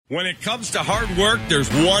When it comes to hard work, there's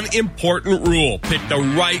one important rule. Pick the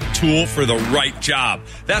right tool for the right job.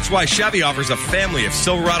 That's why Chevy offers a family of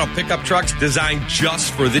Silverado pickup trucks designed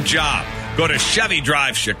just for the job. Go to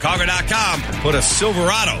ChevyDriveChicago.com and put a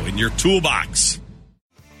Silverado in your toolbox.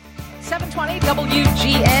 720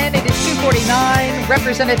 WGN. It is 2:49.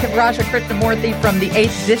 Representative Raja Krishnamoorthi from the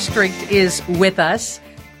 8th District is with us.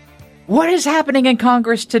 What is happening in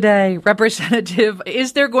Congress today, Representative?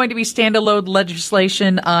 Is there going to be standalone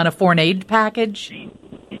legislation on a foreign aid package?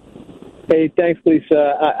 Hey, thanks,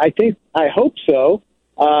 Lisa. I hope so.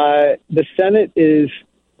 The Senate is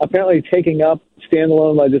apparently taking up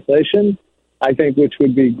standalone legislation, I think, which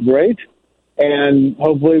would be great. And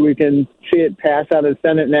hopefully we can see it pass out of the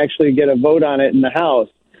Senate and actually get a vote on it in the House.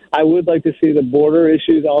 I would like to see the border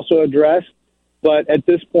issues also addressed, but at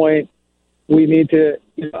this point, we need to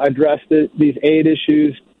address these aid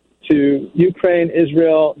issues to Ukraine,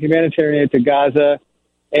 Israel, humanitarian aid to Gaza,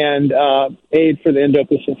 and aid for the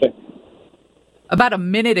Indo-Pacific. About a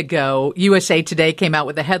minute ago, USA Today came out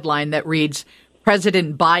with a headline that reads,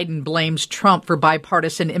 President Biden blames Trump for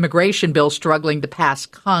bipartisan immigration bill struggling to pass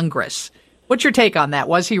Congress. What's your take on that?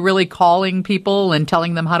 Was he really calling people and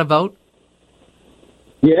telling them how to vote?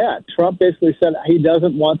 Yeah, Trump basically said he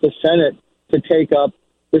doesn't want the Senate to take up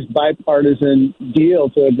this bipartisan deal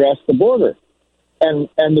to address the border, and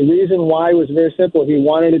the reason why was very simple. He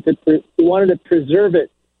wanted to preserve it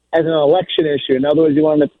as an election issue. In other words, he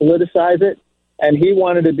wanted to politicize it, and he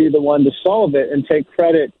wanted to be the one to solve it and take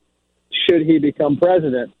credit should he become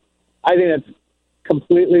president. I think that's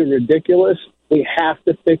completely ridiculous. We have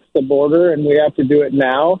to fix the border, and we have to do it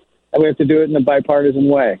now, and we have to do it in a bipartisan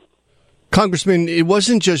way. Congressman, it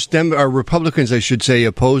wasn't just Republicans, I should say,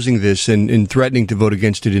 opposing this and threatening to vote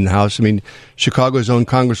against it in the House. I mean, Chicago's own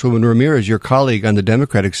Congresswoman Ramirez, your colleague on the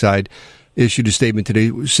Democratic side, issued a statement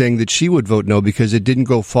today saying that she would vote no because it didn't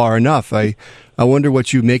go far enough. I wonder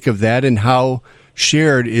what you make of that and how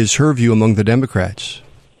shared is her view among the Democrats.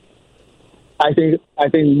 I think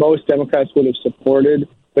most Democrats would have supported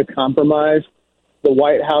the compromise. The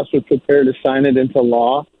White House was prepared to sign it into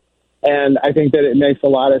law. And I think that it makes a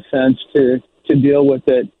lot of sense to deal with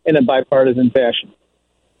it in a bipartisan fashion.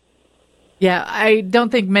 Yeah, I don't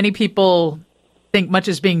think many people think much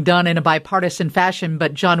is being done in a bipartisan fashion,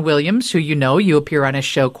 but John Williams, who you appear on his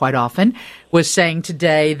show quite often, was saying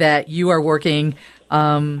today that you are working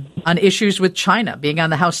on issues with China, being on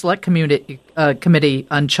the House Select Committee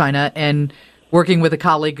on China and working with a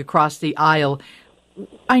colleague across the aisle.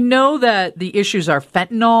 I know that the issues are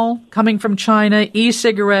fentanyl coming from China,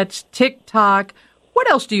 e-cigarettes, TikTok. What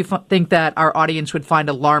else do you think that our audience would find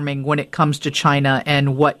alarming when it comes to China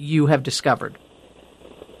and what you have discovered?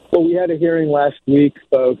 Well, we had a hearing last week,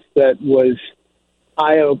 folks, that was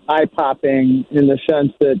eye-popping in the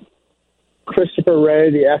sense that Christopher Wray,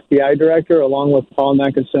 the FBI director, along with Paul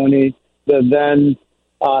Nakasone, the then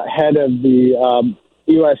head of the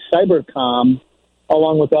U.S. Cybercom,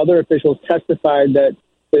 along with other officials, testified that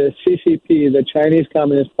the CCP, the Chinese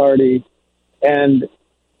Communist Party, and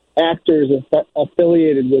actors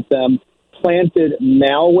affiliated with them planted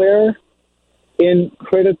malware in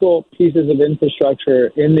critical pieces of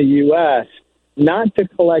infrastructure in the U.S., not to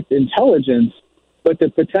collect intelligence, but to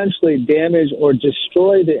potentially damage or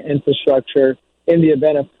destroy the infrastructure in the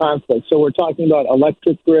event of conflict. So we're talking about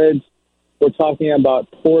electric grids, we're talking about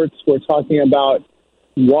ports, we're talking about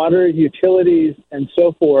water utilities, and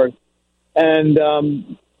so forth. And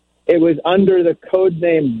it was under the code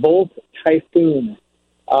name Bolt Typhoon.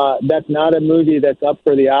 That's not a movie that's up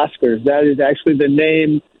for the Oscars. That is actually the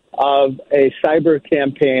name of a cyber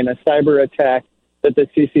campaign, a cyber attack that the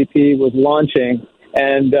CCP was launching.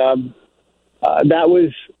 And that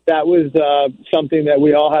was something that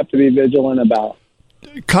we all have to be vigilant about.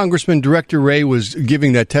 Congressman, Director Wray was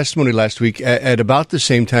giving that testimony last week. At about the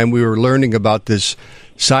same time, we were learning about this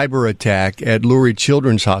cyber attack at Lurie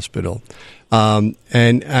Children's Hospital. And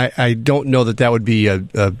I don't know that would be a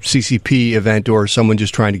CCP event or someone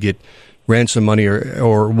just trying to get ransom money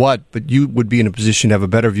or what, but you would be in a position to have a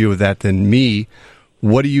better view of that than me.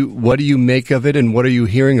 What do you make of it, and what are you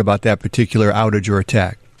hearing about that particular outage or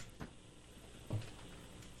attack?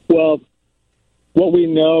 Well, what we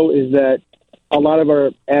know is that a lot of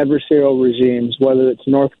our adversarial regimes, whether it's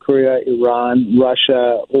North Korea, Iran,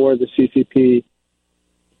 Russia, or the CCP,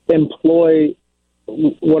 employ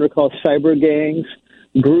what are called cyber gangs,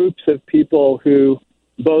 groups of people who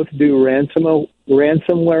both do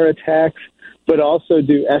ransomware attacks, but also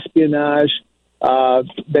do espionage.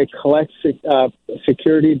 They collect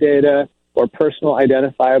security data or personal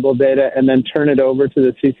identifiable data and then turn it over to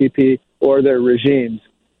the CCP or their regimes.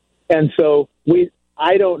 And so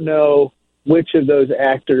I don't know which of those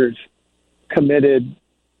actors committed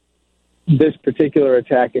this particular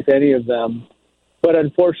attack, if any of them. But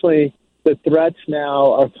unfortunately, the threats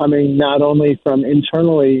now are coming not only from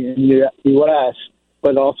internally in the U.S.,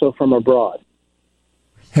 but also from abroad.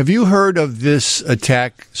 Have you heard of this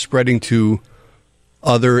attack spreading to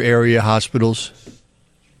other area hospitals?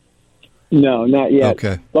 No, not yet.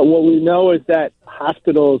 Okay. But what we know is that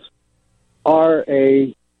hospitals are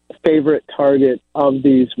a favorite target of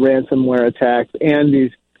these ransomware attacks and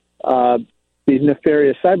these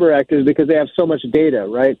nefarious cyber actors because they have so much data,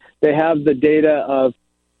 right? They have the data of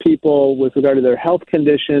people with regard to their health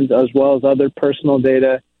conditions as well as other personal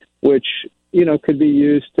data, which, could be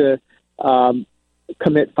used to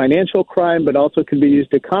commit financial crime, but also could be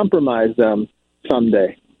used to compromise them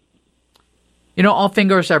someday. All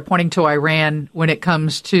fingers are pointing to Iran when it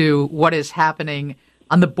comes to what is happening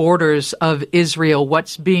on the borders of Israel.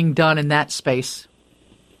 What's being done in that space?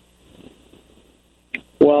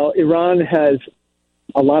 Well, Iran has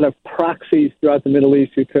a lot of proxies throughout the Middle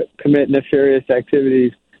East who commit nefarious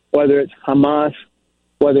activities, whether it's Hamas,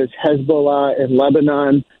 whether it's Hezbollah in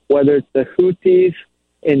Lebanon, whether it's the Houthis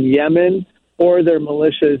in Yemen, or their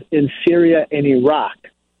militias in Syria and Iraq.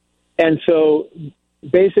 And so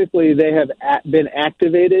basically they have been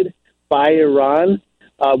activated by Iran,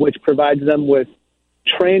 which provides them with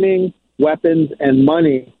training, weapons, and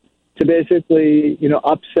money to basically,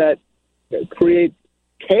 upset, create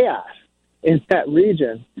chaos in that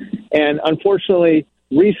region. And unfortunately,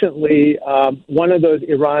 recently, one of those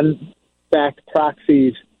Iran-backed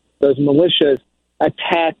proxies, those militias,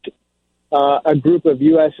 attacked a group of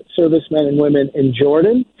U.S. servicemen and women in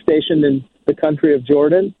Jordan, stationed in the country of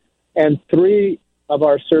Jordan, and 3 of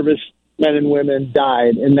our servicemen and women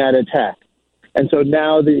died in that attack. And so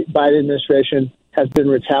now the Biden administration has been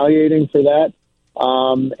retaliating for that,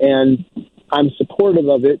 and I'm supportive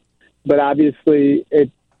of it, but obviously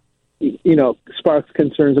it sparks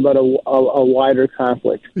concerns about a wider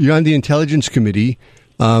conflict. You're on the Intelligence Committee.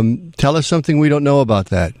 Tell us something we don't know about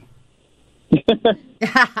that.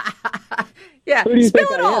 Yeah, who do you spill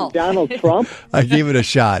think it I all. am, Donald Trump? I gave it a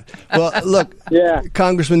shot. Well, look, Yeah.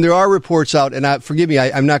 Congressman, there are reports out, and forgive me,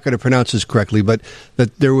 I'm not going to pronounce this correctly, but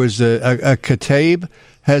that there was a Kataib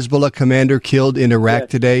Hezbollah commander killed in Iraq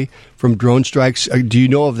today from drone strikes. Do you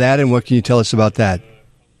know of that, and what can you tell us about that?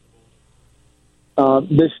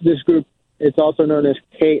 This group, it's also known as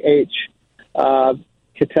KH,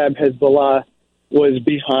 Kataib Hezbollah, was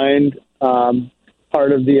behind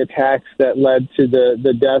part of the attacks that led to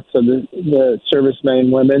the deaths of the servicemen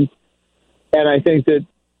and women. And I think that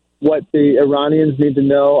what the Iranians need to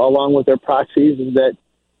know, along with their proxies, is that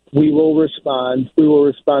we will respond. We will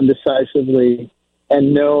respond decisively,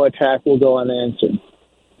 and no attack will go unanswered.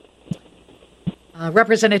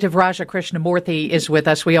 Representative Raja Krishnamoorthi is with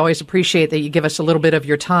us. We always appreciate that you give us a little bit of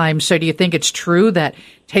your time. So do you think it's true that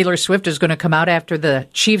Taylor Swift is going to come out after the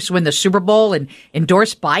Chiefs win the Super Bowl and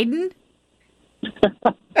endorse Biden?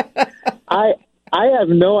 I have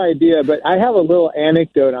no idea, but I have a little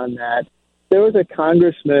anecdote on that. There was a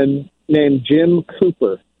congressman named Jim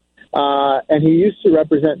Cooper, and he used to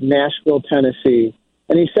represent Nashville, Tennessee.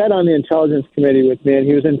 And he sat on the Intelligence Committee with me, and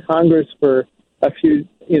he was in Congress for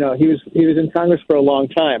he was in Congress for a long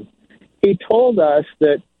time. He told us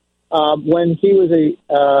that when he was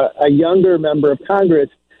a younger member of Congress,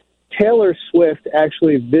 Taylor Swift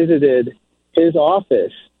actually visited his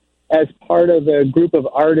office as part of a group of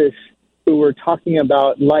artists who were talking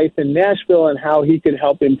about life in Nashville and how he could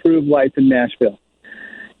help improve life in Nashville.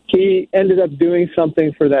 He ended up doing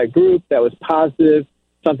something for that group that was positive,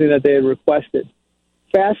 something that they had requested.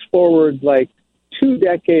 Fast forward like 2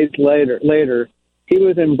 decades later, he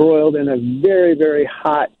was embroiled in a very, very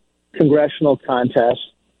hot congressional contest.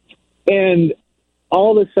 And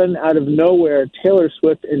all of a sudden, out of nowhere, Taylor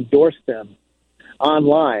Swift endorsed him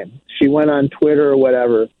online. She went on Twitter or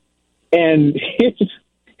whatever. And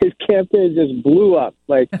his campaign just blew up,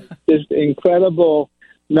 like this incredible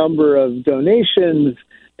number of donations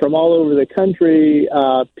from all over the country,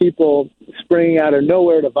 people springing out of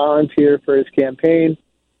nowhere to volunteer for his campaign.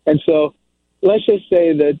 And so let's just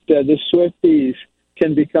say that the Swifties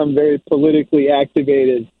can become very politically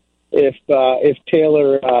activated if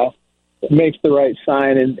Taylor makes the right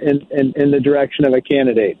sign in the direction of a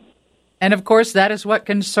candidate. And, of course, that is what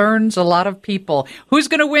concerns a lot of people. Who's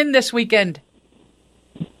going to win this weekend?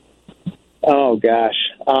 Oh, gosh.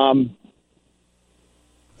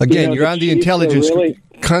 Again, you're on the Intelligence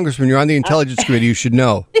Congressman, you're on the Intelligence Committee. You should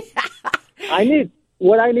know. The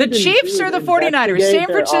Chiefs or the 49ers, San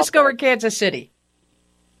Francisco or Kansas City?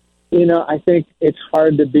 I think it's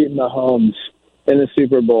hard to beat Mahomes in the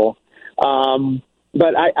Super Bowl.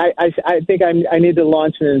 But I think I need to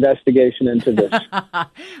launch an investigation into this.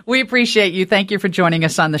 We appreciate you. Thank you for joining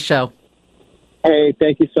us on the show. Hey,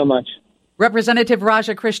 thank you so much. Representative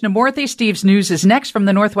Raja Krishnamoorthi. Steve's News is next from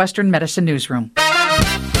the Northwestern Medicine Newsroom.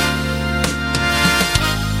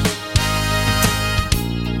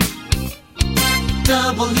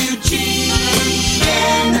 WG